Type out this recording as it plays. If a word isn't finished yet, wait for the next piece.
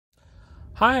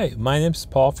Hi, my name is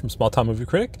Paul from Small Town Movie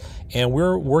Critic, and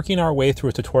we're working our way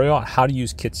through a tutorial on how to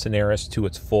use Kit Scenarist to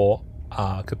its full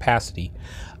capacity.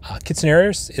 Kit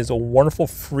Scenarist is a wonderful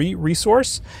free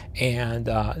resource, and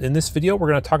in this video we're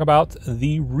going to talk about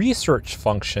the research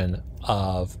function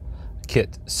of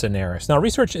Kit Scenarist. Now,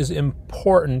 research is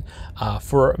important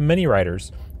for many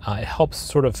writers. It helps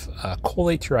sort of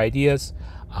collate your ideas.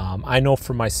 I know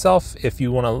for myself, if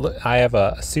you want to, I have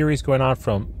a series going on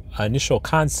from initial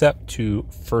concept to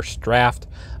first draft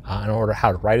in order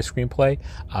how to write a screenplay.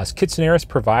 Kit Scenarist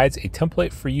provides a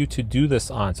template for you to do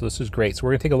this on, so this is great. So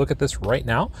we're going to take a look at this right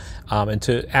now, and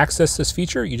to access this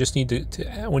feature you just need to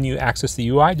when you access the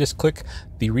UI, just click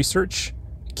the research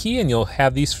key and you'll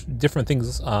have these different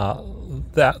things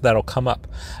that'll come up.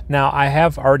 Now, I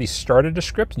have already started a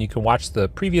script, and you can watch the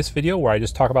previous video where I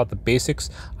just talk about the basics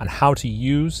on how to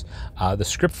use the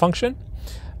script function.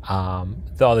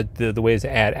 The ways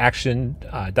to add action,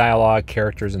 dialogue,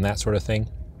 characters, and that sort of thing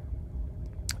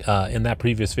in that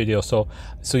previous video. So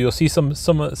you'll see some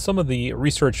of the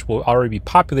research will already be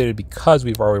populated because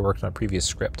we've already worked on a previous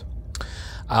script.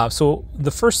 So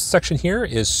the first section here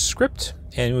is script,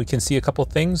 and we can see a couple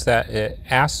of things that it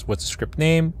asks. What's the script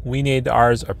name? We named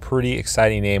ours a pretty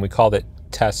exciting name. We called it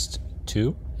Test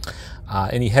 2.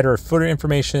 Any header or footer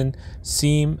information,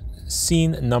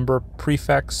 scene number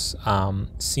prefix,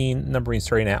 scene numbering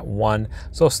starting at 1.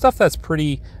 So stuff that's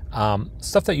pretty,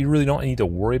 stuff that you really don't need to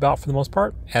worry about for the most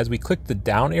part. As we click the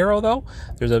down arrow though,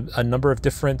 there's a number of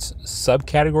different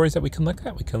subcategories that we can look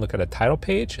at. We can look at a title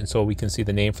page, and so we can see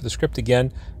the name for the script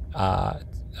again.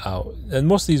 And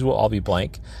most of these will all be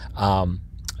blank. And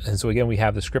so again, we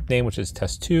have the script name, which is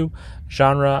Test 2.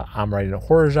 Genre, I'm writing a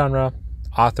horror genre.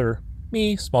 Author,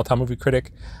 me, Small Town Movie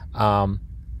Critic.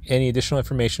 Any additional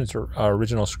information is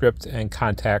original script, and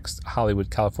context, Hollywood,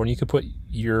 California. You could put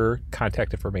your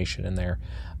contact information in there,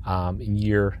 in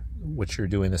year which you're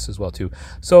doing this as well too.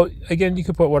 So again, you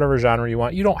could put whatever genre you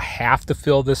want. You don't have to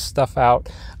fill this stuff out.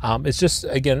 It's just,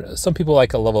 again, some people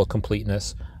like a level of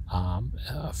completeness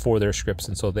for their scripts,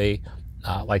 and so they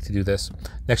like to do this.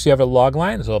 Next, you have a log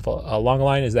line. So a log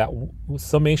line is that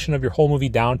summation of your whole movie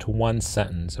down to one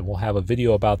sentence, and we'll have a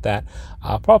video about that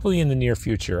probably in the near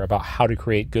future about how to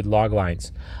create good log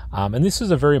lines. And this is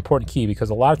a very important key because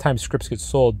a lot of times scripts get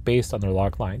sold based on their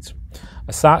log lines.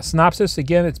 A synopsis,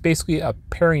 again, it's basically a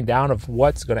paring down of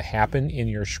what's going to happen in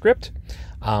your script.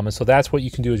 And so that's what you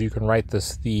can do, is you can write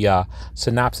the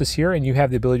synopsis here, and you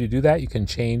have the ability to do that. You can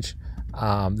change.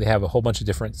 They have a whole bunch of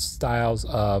different styles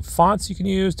of fonts you can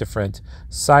use, different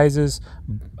sizes,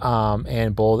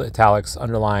 and bold, italics,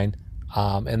 underline,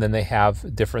 and then they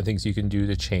have different things you can do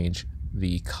to change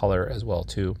the color as well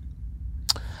too.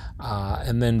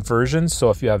 And then versions, so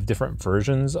if you have different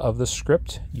versions of the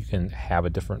script, you can have a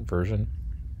different version.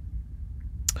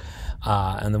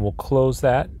 And then we'll close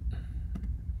that.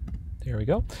 There we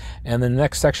go. And then the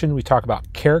next section, we talk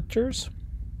about characters.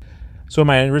 So in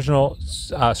my original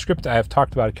script, I have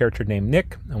talked about a character named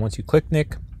Nick, and once you click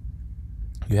Nick,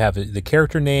 you have the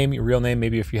character name, your real name,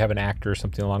 maybe if you have an actor or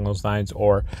something along those lines,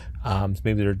 or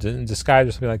maybe they're in disguise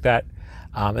or something like that.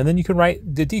 And then you can write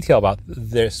the detail about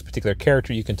this particular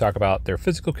character. You can talk about their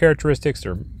physical characteristics,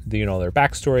 their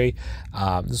backstory.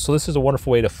 So this is a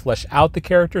wonderful way to flesh out the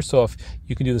character. So if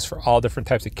you can do this for all different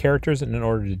types of characters, and in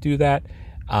order to do that,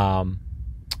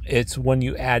 it's when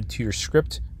you add to your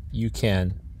script, you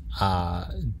can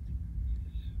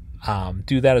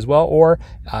do that as well. Or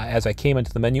as I came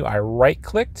into the menu, I right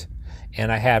clicked and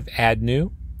I have add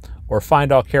new or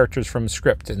find all characters from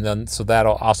script, and then so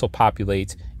that'll also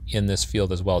populate in this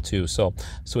field as well too. So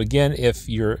again, if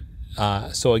you're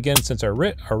since I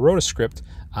wrote a script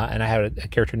and I had a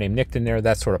character named Nick in there,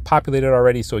 that's sort of populated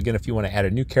already. So again, if you want to add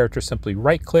a new character, simply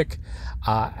right click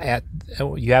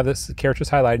you have this characters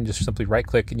highlighted, and just simply right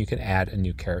click and you can add a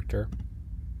new character.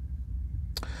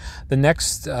 The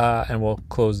next, and we'll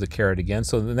close the caret again.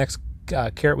 So the next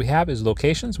caret we have is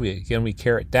locations. We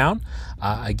caret down.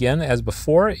 Again, as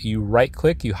before, you right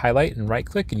click, you highlight and right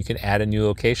click, and you can add a new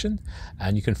location,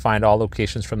 and you can find all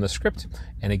locations from the script.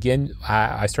 And again,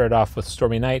 I started off with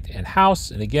stormy night and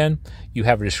house, and again, you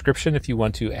have a description if you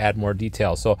want to add more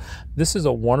detail. So this is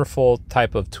a wonderful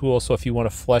type of tool. So if you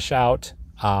want to flesh out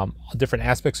different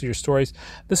aspects of your stories,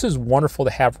 this is wonderful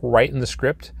to have right in the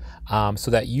script,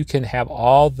 so that you can have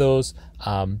all those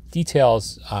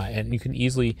details, and you can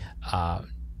easily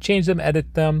change them,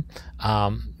 edit them,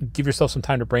 give yourself some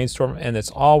time to brainstorm, and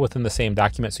it's all within the same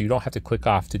document, so you don't have to click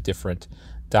off to different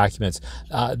documents.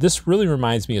 This really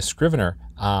reminds me of Scrivener.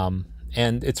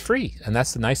 and it's free, and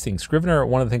that's the nice thing. Scrivener,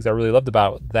 one of the things I really loved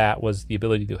about that was the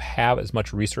ability to have as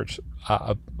much research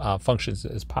functions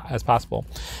as possible.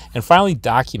 And finally,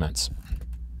 documents.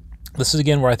 This is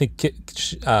again where I think Kit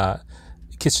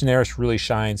Scenarist really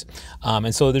shines.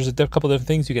 And so there's a couple of different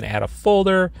things. You can add a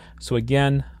folder. So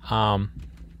again,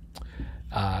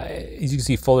 as you can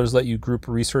see, folders let you group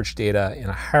research data in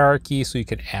a hierarchy, so you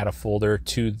can add a folder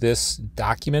to this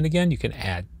document. Again, you can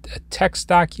add a text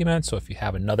document. So if you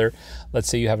have another, let's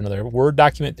say you have another Word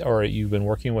document, or you've been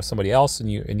working with somebody else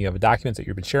and you have a document that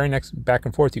you've been sharing back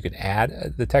and forth, you can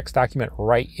add the text document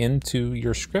right into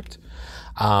your script.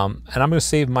 And I'm going to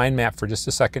save mind map for just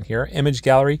a second here. Image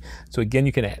gallery. So again,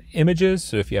 you can add images.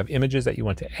 So if you have images that you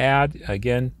want to add,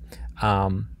 again,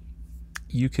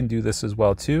 you can do this as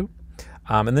well too.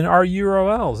 And then our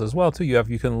URLs as well too.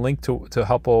 You can link to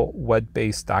helpful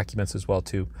web-based documents as well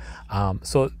too.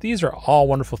 So these are all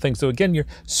wonderful things. So again, you're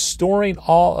storing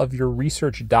all of your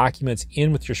research documents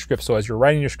in with your script. So as you're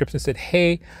writing your script and said,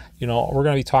 hey, we're going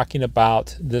to be talking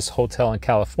about this hotel in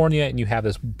California, and you have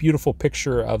this beautiful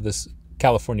picture of this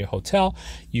California hotel,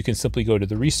 you can simply go to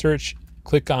the research,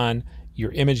 click on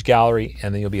your image gallery,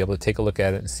 and then you'll be able to take a look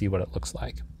at it and see what it looks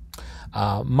like.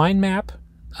 Mind map.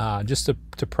 Just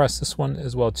to press this one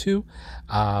as well too,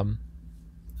 and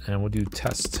we'll do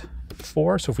test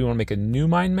 4. So if we want to make a new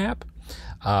mind map,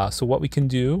 so what we can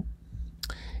do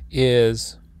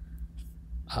is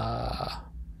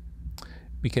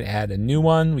we can add a new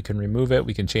one, we can remove it,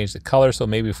 we can change the color. So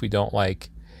maybe if we don't like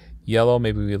yellow,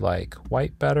 maybe we like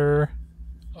white better.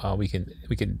 We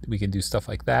can do stuff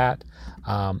like that.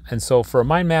 And so for a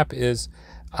mind map is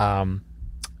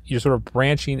you're sort of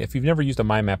branching. If you've never used a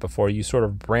mind map before, you sort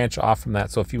of branch off from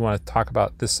that. So if you want to talk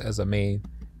about this as a main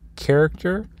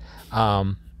character,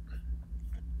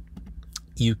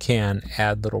 you can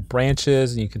add little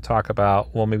branches, and you can talk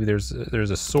about, well, maybe there's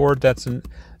a sword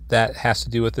that has to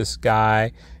do with this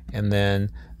guy, and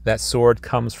then that sword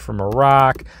comes from a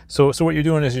rock. So what you're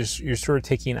doing is you're sort of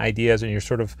taking ideas and you're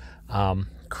sort of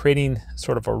creating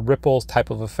sort of a ripple type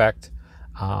of effect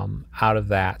out of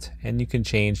that. And you can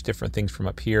change different things from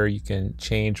up here. You can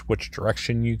change which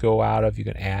direction you go out of. You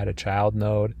can add a child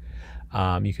node.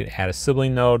 You can add a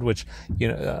sibling node, which,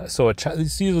 so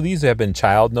these have been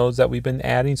child nodes that we've been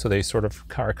adding. So they sort of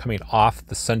are coming off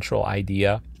the central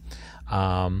idea.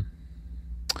 And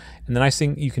the nice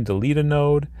thing, you can delete a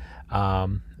node.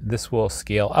 This will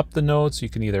scale up the node. So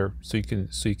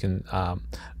you can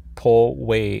pull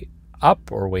way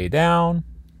up or way down.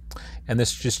 And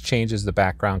this just changes the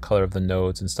background color of the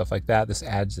nodes and stuff like that. This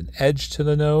adds an edge to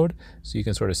the node, so you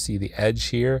can sort of see the edge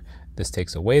here. This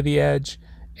takes away the edge,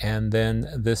 and then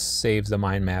this saves the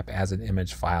mind map as an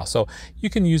image file. So you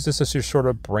can use this as you're sort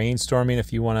of brainstorming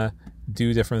if you want to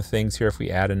do different things here. If we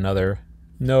add another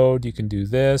node, you can do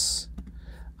this.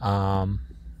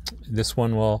 This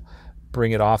one will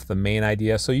bring it off the main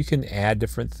idea. So you can add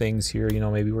different things here.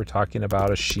 Maybe we're talking about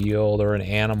a shield or an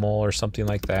animal or something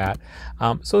like that.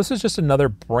 So this is just another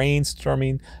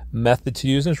brainstorming method to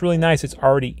use. And it's really nice. It's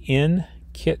already in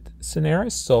Kit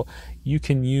Scenarist, so you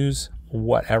can use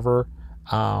whatever.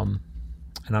 And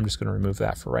I'm just going to remove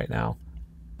that for right now.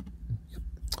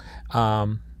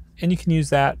 And you can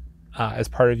use that as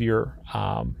part of your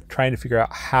trying to figure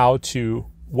out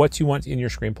what you want in your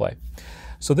screenplay.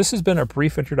 So this has been a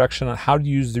brief introduction on how to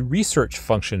use the research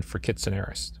function for Kit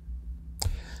Scenarist.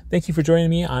 Thank you for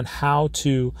joining me on how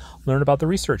to learn about the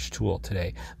research tool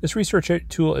today. This research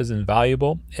tool is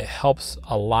invaluable. It helps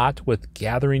a lot with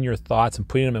gathering your thoughts and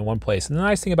putting them in one place. And the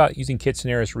nice thing about using Kit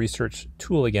Scenarist research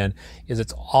tool again is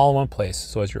it's all in one place.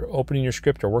 So as you're opening your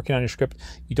script or working on your script,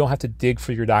 you don't have to dig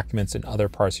for your documents in other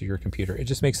parts of your computer. It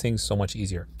just makes things so much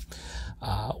easier.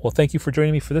 Well, thank you for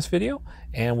joining me for this video,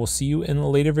 and we'll see you in a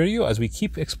later video as we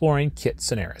keep exploring Kit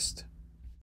Scenarist.